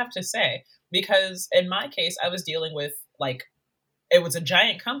what they have to say. Because in my case, I was dealing with, it was a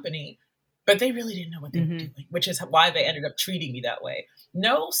giant company, but they really didn't know what they were doing, which is why they ended up treating me that way.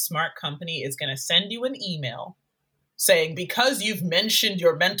 No smart company is going to send you an email saying, because you've mentioned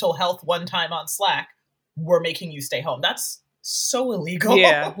your mental health one time on Slack, we're making you stay home. That's so illegal.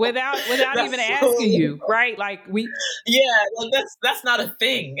 Yeah, without even asking you, right? That's not a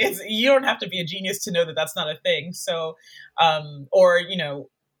thing. You don't have to be a genius to know that that's not a thing. So, or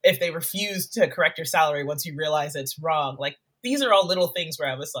if they refuse to correct your salary once you realize it's wrong, these are all little things where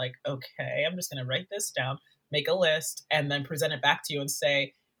I was like, okay, I'm just going to write this down, make a list, and then present it back to you and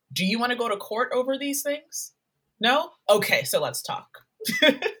say, do you want to go to court over these things? No? Okay, so let's talk.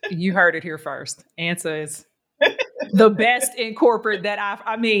 You heard it here first. Ansa is the best in corporate that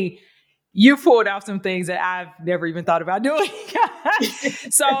you pulled off some things that I've never even thought about doing.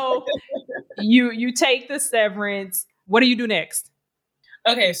 So you take the severance. What do you do next?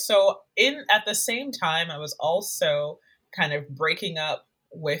 Okay, so at the same time, I was also kind of breaking up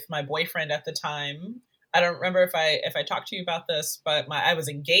with my boyfriend at the time. I don't remember if I talked to you about this, but I was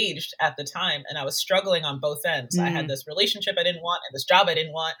engaged at the time and I was struggling on both ends. I had this relationship I didn't want and this job I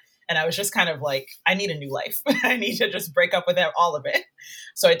didn't want. And I was just kind of like, I need a new life. I need to just break up with all of it.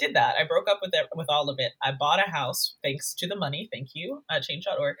 So I did that. I broke up with all of it. I bought a house, thanks to the money. Thank you,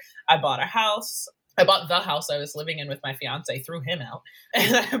 change.org. I bought a house. I bought the house I was living in with my fiance, threw him out.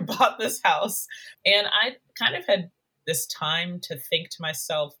 And I bought this house. And I kind of had this time to think to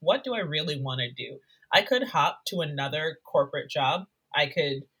myself, what do I really want to do? I could hop to another corporate job. I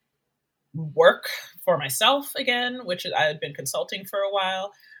could work for myself again, which I had been consulting for a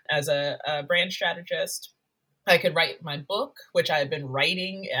while as a brand strategist. I could write my book, which I had been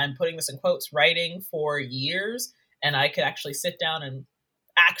writing, and putting this in quotes, writing for years. And I could actually sit down and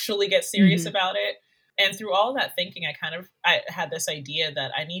actually get serious about it. And through all that thinking, I had this idea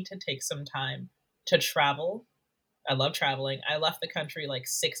that I need to take some time to travel. I love traveling. I left the country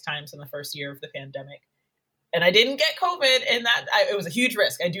 6 times in the first year of the pandemic. And I didn't get COVID, and it was a huge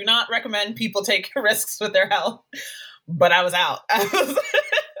risk. I do not recommend people take risks with their health, but I was out.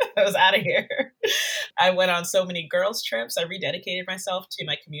 I was out of here. I went on so many girls' trips. I rededicated myself to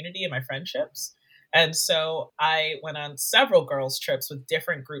my community and my friendships. And so I went on several girls' trips with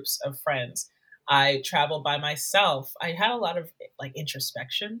different groups of friends. I traveled by myself. I had a lot of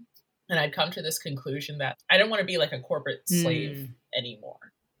introspection. And I'd come to this conclusion that I didn't want to be like a corporate slave anymore.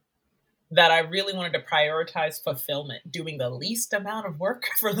 That I really wanted to prioritize fulfillment, doing the least amount of work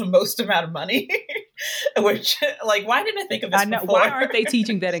for the most amount of money. Which, why didn't I think of this before? Why aren't they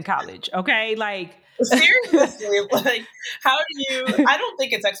teaching that in college? Okay, seriously, how do you? I don't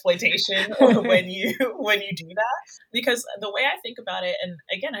think it's exploitation when you do that, because the way I think about it, and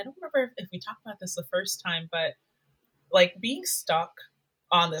again, I don't remember if we talked about this the first time, but being stuck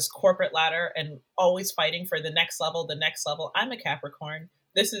on this corporate ladder and always fighting for the next level. I'm a Capricorn.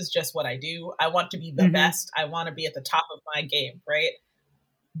 This is just what I do. I want to be the best. I want to be at the top of my game, right?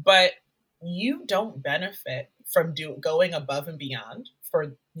 But you don't benefit from going above and beyond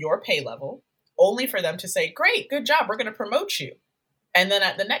for your pay level, only for them to say, great, good job, we're going to promote you. And then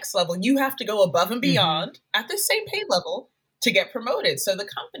at the next level, you have to go above and beyond at the same pay level to get promoted. So the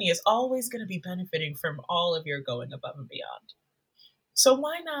company is always going to be benefiting from all of your going above and beyond. So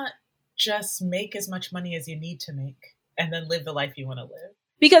why not just make as much money as you need to make and then live the life you want to live?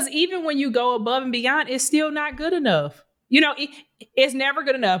 Because even when you go above and beyond, it's still not good enough. It's never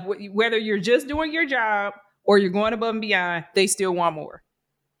good enough. Whether you're just doing your job or you're going above and beyond, they still want more.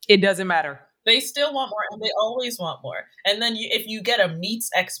 It doesn't matter. They still want more, and they always want more. And then if you get a meets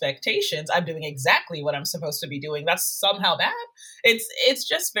expectations, I'm doing exactly what I'm supposed to be doing. That's somehow bad. It's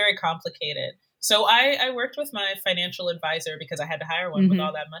just very complicated. So I worked with my financial advisor because I had to hire one with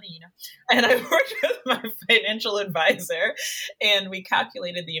all that money, And I worked with my financial advisor, and we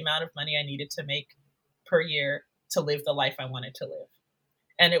calculated the amount of money I needed to make per year to live the life I wanted to live.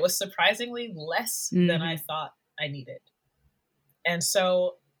 And it was surprisingly less than I thought I needed. And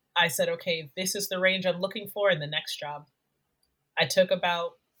so I said, okay, this is the range I'm looking for in the next job. I took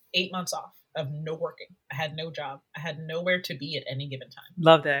about 8 months off of no working. I had no job. I had nowhere to be at any given time.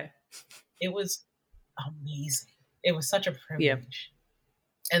 Love that. It was amazing. It was such a privilege.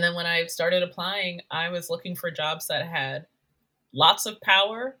 Yeah. And then when I started applying, I was looking for jobs that had lots of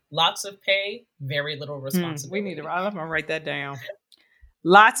power, lots of pay, very little responsibility. I'm going to write that down.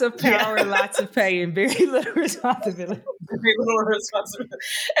 Lots of power, lots of pay, and very little responsibility. Very little responsibility.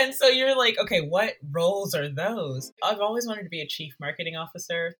 And so you're like, okay, what roles are those? I've always wanted to be a chief marketing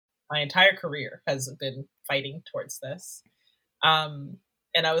officer. My entire career has been fighting towards this.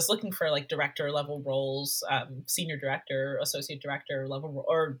 And I was looking for like director level roles, senior director, associate director level,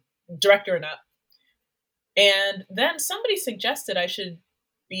 or director and up. And then somebody suggested I should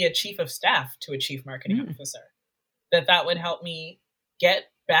be a chief of staff to a chief marketing officer. That would help me get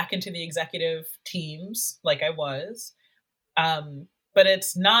back into the executive teams like I was. But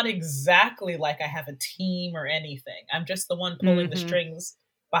it's not exactly like I have a team or anything. I'm just the one pulling the strings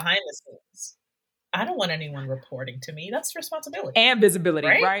behind the scenes. I don't want anyone reporting to me. That's responsibility. And visibility,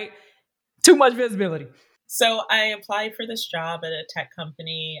 right? Too much visibility. So I applied for this job at a tech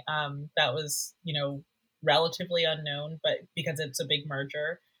company that was, relatively unknown, but because it's a big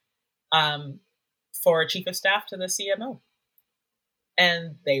merger, for a chief of staff to the CMO.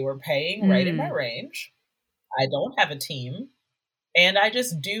 And they were paying right in my range. I don't have a team. And I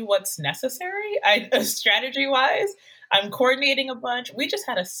just do what's necessary. Strategy-wise, I'm coordinating a bunch. We just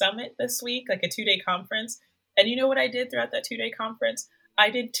had a summit this week, like a 2-day conference. And you know what I did throughout that 2-day conference? I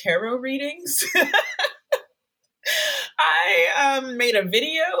did tarot readings. I made a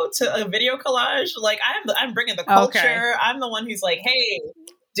video collage. Like I'm bringing the culture. Okay. I'm the one who's like, hey,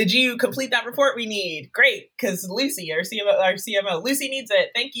 did you complete that report we need? Great, because Lucy, our CMO, Lucy needs it.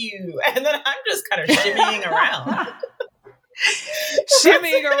 Thank you. And then I'm just kind of shimmying around.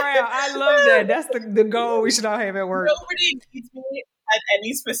 Shimmying around. I love that. That's the goal we should all have at work. Nobody needs me at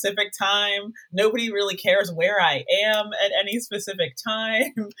any specific time. Nobody really cares where I am at any specific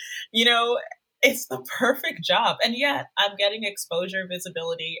time. It's the perfect job. And yet I'm getting exposure,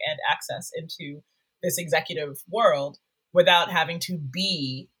 visibility, and access into this executive world without having to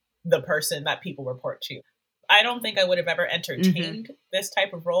be the person that people report to. I don't think I would have ever entertained this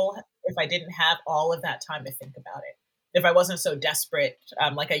type of role if I didn't have all of that time to think about it. If I wasn't so desperate,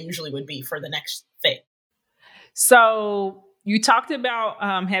 like I usually would be for the next thing. So you talked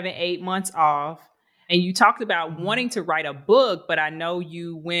about having 8 months off, and you talked about wanting to write a book, but I know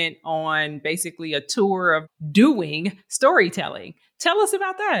you went on basically a tour of doing storytelling. Tell us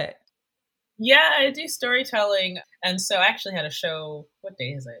about that. Yeah, I do storytelling. And so I actually had a show. What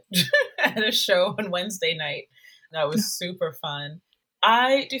day is it? I had a show on Wednesday night. That was super fun.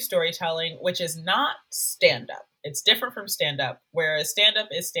 I do storytelling, which is not stand-up. It's different from stand-up, whereas stand-up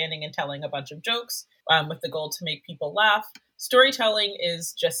is standing and telling a bunch of jokes with the goal to make people laugh. Storytelling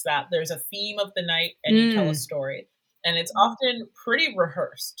is just that. There's a theme of the night and you tell a story. And it's often pretty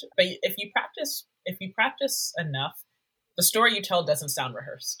rehearsed. But if you practice enough, the story you tell doesn't sound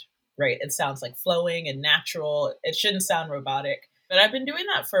rehearsed, right? It sounds like flowing and natural. It shouldn't sound robotic. But I've been doing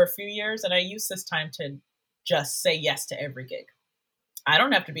that for a few years, and I use this time to just say yes to every gig. I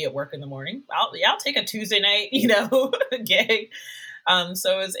don't have to be at work in the morning. I'll take a Tuesday night, gig.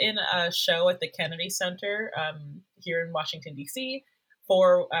 So I was in a show at the Kennedy Center here in Washington, D.C.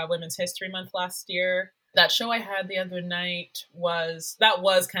 for Women's History Month last year. That show I had the other night was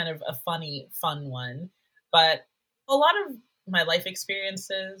kind of a fun one. But a lot of my life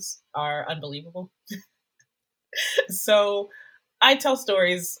experiences are unbelievable. So I tell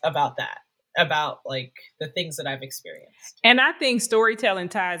stories about that, about like the things that I've experienced. And I think storytelling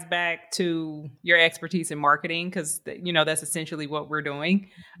ties back to your expertise in marketing because, that's essentially what we're doing.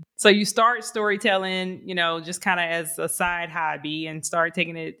 So you start storytelling, just kind of as a side hobby and start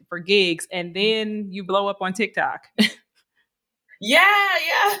taking it for gigs. And then you blow up on TikTok. Yeah.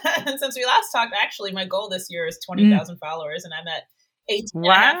 And since we last talked, actually, my goal this year is 20,000 followers, and I'm at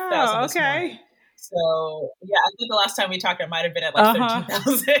 18,500 this morning. So, yeah, I think the last time we talked, I might have been at like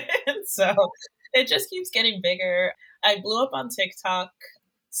 13,000. So it just keeps getting bigger. I blew up on TikTok.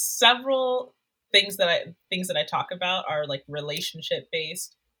 Several things that I talk about are like relationship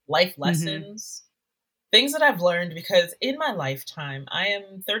based, life lessons, things that I've learned, because in my lifetime, I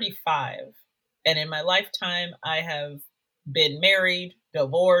am 35, and in my lifetime, I have been married,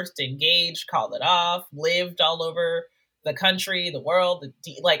 divorced, engaged, called it off, lived all over the country, the world.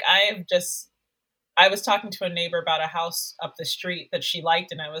 Like, I was talking to a neighbor about a house up the street that she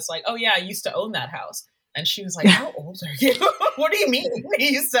liked, and I was like, oh yeah, I used to own that house. And she was like, how old are you? What do you mean you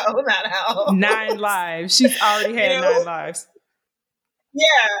used to own that house? 9 lives. She's already had 9 lives. Yeah.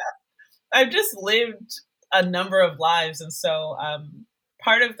 I've just lived a number of lives. And so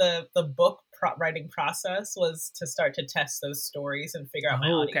part of the book writing process was to start to test those stories and figure out my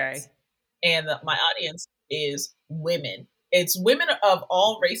audience. And my audience is women. It's women of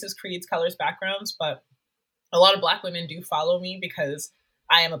all races, creeds, colors, backgrounds, but a lot of Black women do follow me because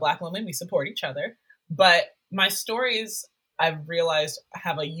I am a Black woman. We support each other. But my stories, I've realized,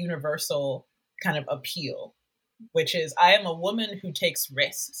 have a universal kind of appeal, which is I am a woman who takes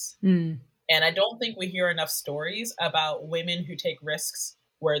risks. And I don't think we hear enough stories about women who take risks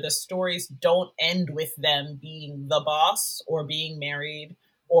where the stories don't end with them being the boss or being married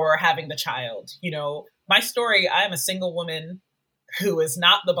or having the child. You know, my story, I am a single woman who is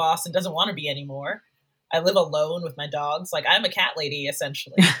not the boss and doesn't want to be anymore. I live alone with my dogs. Like, I'm a cat lady,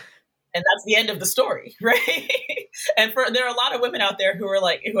 essentially. And that's the end of the story, right? And there are a lot of women out there who are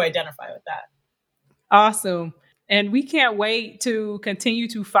like, who identify with that. Awesome. And we can't wait to continue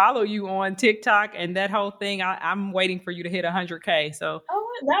to follow you on TikTok and that whole thing. I'm waiting for you to hit 100K. So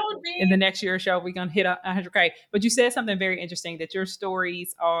that would be in the next year or so, we're going to hit 100K. But you said something very interesting, that your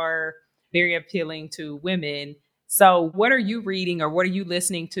stories are very appealing to women. So what are you reading or what are you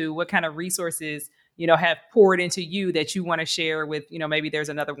listening to? What kind of resources, have poured into you that you want to share with, maybe there's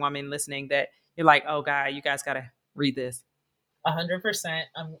another woman listening that you're like, oh God, you guys got to read this. 100%.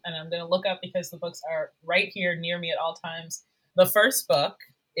 And I'm going to look up because the books are right here near me at all times. The first book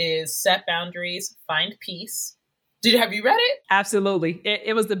is Set Boundaries, Find Peace. Have you read it? Absolutely.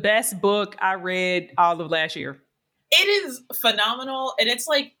 It was the best book I read all of last year. It is phenomenal. And it's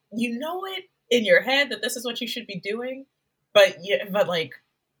like, you know it in your head that this is what you should be doing. But like,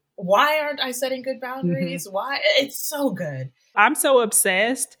 why aren't I setting good boundaries? Why? It's so good. I'm so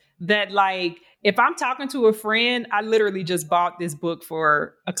obsessed that, like, if I'm talking to a friend, I literally just bought this book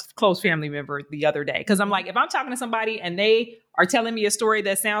for a close family member the other day. Because I'm like, if I'm talking to somebody and they are telling me a story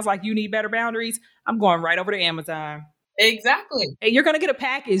that sounds like you need better boundaries, I'm going right over to Amazon. Exactly. And you're going to get a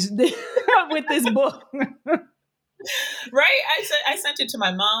package with this book. Right? I sent it to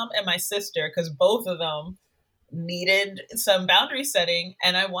my mom and my sister because both of them needed some boundary setting,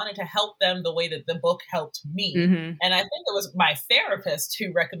 and I wanted to help them the way that the book helped me. And I think it was my therapist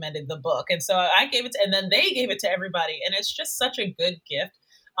who recommended the book, and so I gave it and then they gave it to everybody, and it's just such a good gift.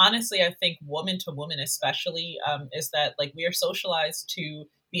 Honestly, I think woman to woman especially is that, like, we are socialized to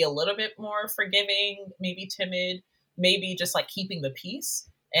be a little bit more forgiving, maybe timid, maybe just like keeping the peace,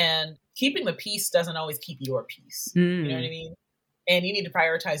 and keeping the peace doesn't always keep your peace. You know what I mean? And you need to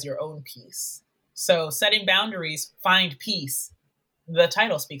prioritize your own peace. So setting boundaries, find peace. The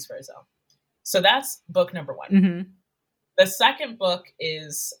title speaks for itself. So that's book number 1. The second book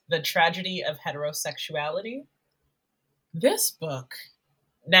is The Tragedy of Heterosexuality. This book,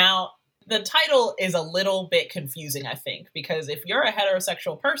 now the title is a little bit confusing, I think, because if you're a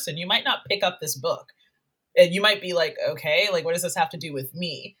heterosexual person, you might not pick up this book. And you might be like, okay, like, what does this have to do with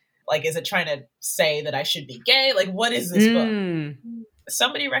me? Like, is it trying to say that I should be gay? Like, what is this book?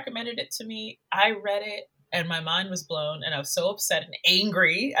 Somebody recommended it to me. I read it and my mind was blown, and I was so upset and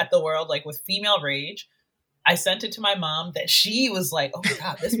angry at the world, like with female rage. I sent it to my mom that she was like, oh my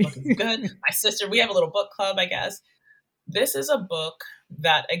God, this book is good. My sister, we have a little book club, I guess. This is a book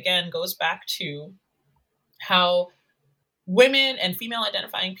that, again, goes back to how women and female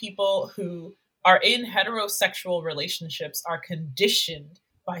identifying people who are in heterosexual relationships are conditioned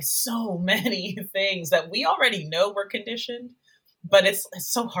by so many things that we already know we're conditioned. But it's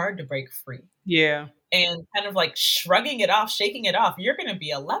so hard to break free. Yeah. And kind of like shrugging it off, shaking it off. You're going to be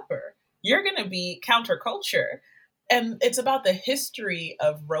a leper. You're going to be counterculture. And it's about the history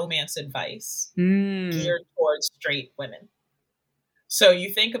of romance advice geared towards straight women. So you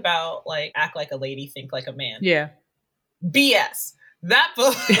think about, like, act like a lady, think like a man. Yeah. BS. That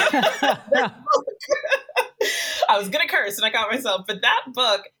book. I was going to curse and I caught myself, but that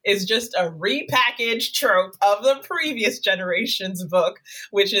book is just a repackaged trope of the previous generation's book,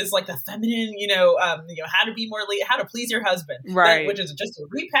 which is like the feminine, how to be more, how to please your husband, right? Which is just a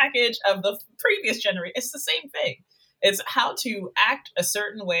repackage of the previous generation. It's the same thing. It's how to act a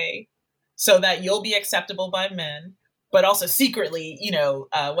certain way so that you'll be acceptable by men, but also secretly,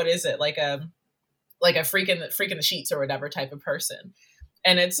 what is it? Like a freak in the sheets or whatever type of person.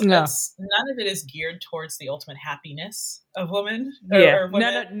 And it's none of it is geared towards the ultimate happiness of women. Yeah, or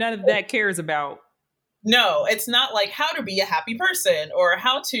women. None of that cares about. No, it's not like how to be a happy person or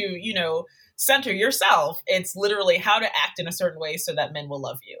how to, center yourself. It's literally how to act in a certain way so that men will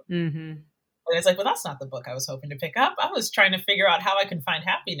love you. Mm-hmm. And it's like, well, that's not the book I was hoping to pick up. I was trying to figure out how I can find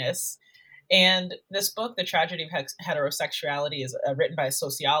happiness. And this book, The Tragedy of Heterosexuality, is written by a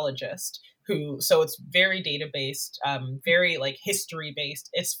sociologist so it's very data-based, very like history-based.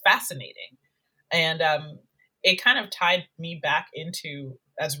 It's fascinating. And it kind of tied me back into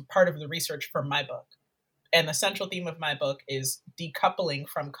as part of the research for my book. And the central theme of my book is decoupling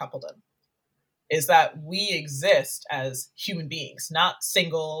from coupledom, is that we exist as human beings, not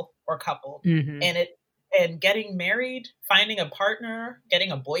single or coupled. Mm-hmm. And getting married, finding a partner,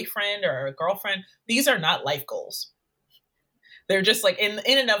 getting a boyfriend or a girlfriend, these are not life goals. They're just like in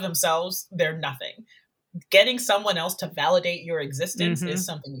and of themselves, they're nothing. Getting someone else to validate your existence is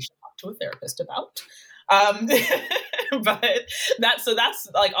something you should talk to a therapist about. But that's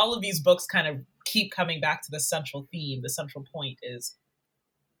like all of these books kind of keep coming back to the central theme. The central point is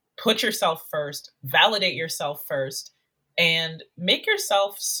put yourself first, validate yourself first, and make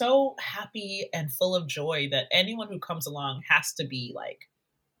yourself so happy and full of joy that anyone who comes along has to be like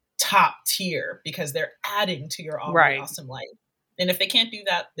top tier because they're adding to your already awesome life. And if they can't do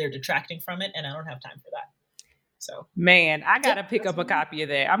that, they're detracting from it. And I don't have time for that. So, man, I got to pick up a copy of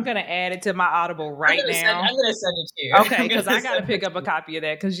that. I'm going to add it to my Audible now. I'm going to send it to you. Okay, because I got to pick up a copy of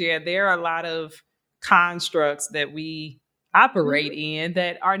that because, there are a lot of constructs that we operate in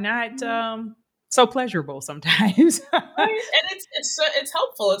that are not so pleasurable sometimes. Right? And it's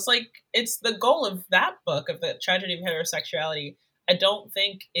helpful. It's like, it's the goal of that book, of The Tragedy of Heterosexuality, I don't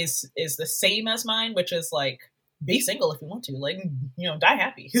think is the same as mine, which is like, be single if you want to, like, die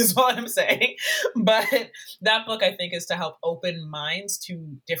happy is what I'm saying. But that book, I think, is to help open minds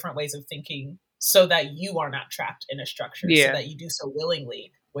to different ways of thinking so that you are not trapped in a structure, so that you do so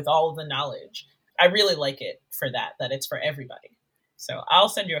willingly with all of the knowledge. I really like it for that it's for everybody. So I'll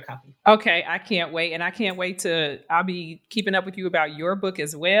send you a copy. Okay, I can't wait. And I can't wait I'll be keeping up with you about your book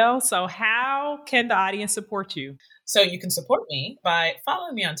as well. So how can the audience support you? So you can support me by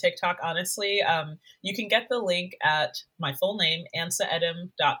following me on TikTok, honestly. You can get the link at my full name,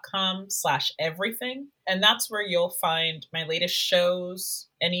 ansaedim.com/everything. And that's where you'll find my latest shows,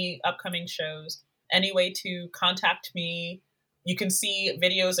 any upcoming shows, any way to contact me. You can see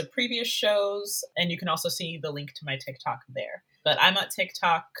videos of previous shows, and you can also see the link to my TikTok there. But I'm at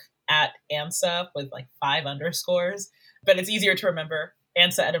TikTok at Ansa with like 5 underscores, but it's easier to remember,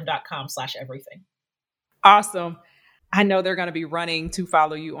 ansaedim.com/everything. Awesome. I know they're going to be running to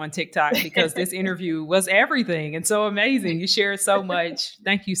follow you on TikTok because this interview was everything and so amazing. You shared so much.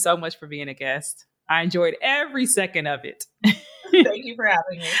 Thank you so much for being a guest. I enjoyed every second of it. Thank you for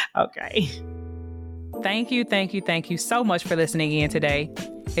having me. Okay. Thank you so much for listening in today.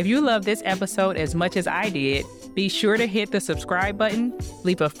 If you love this episode as much as I did, be sure to hit the subscribe button,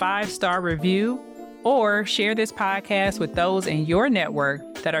 leave a 5-star review, or share this podcast with those in your network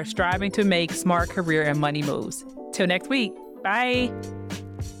that are striving to make smart career and money moves. Till next week. Bye.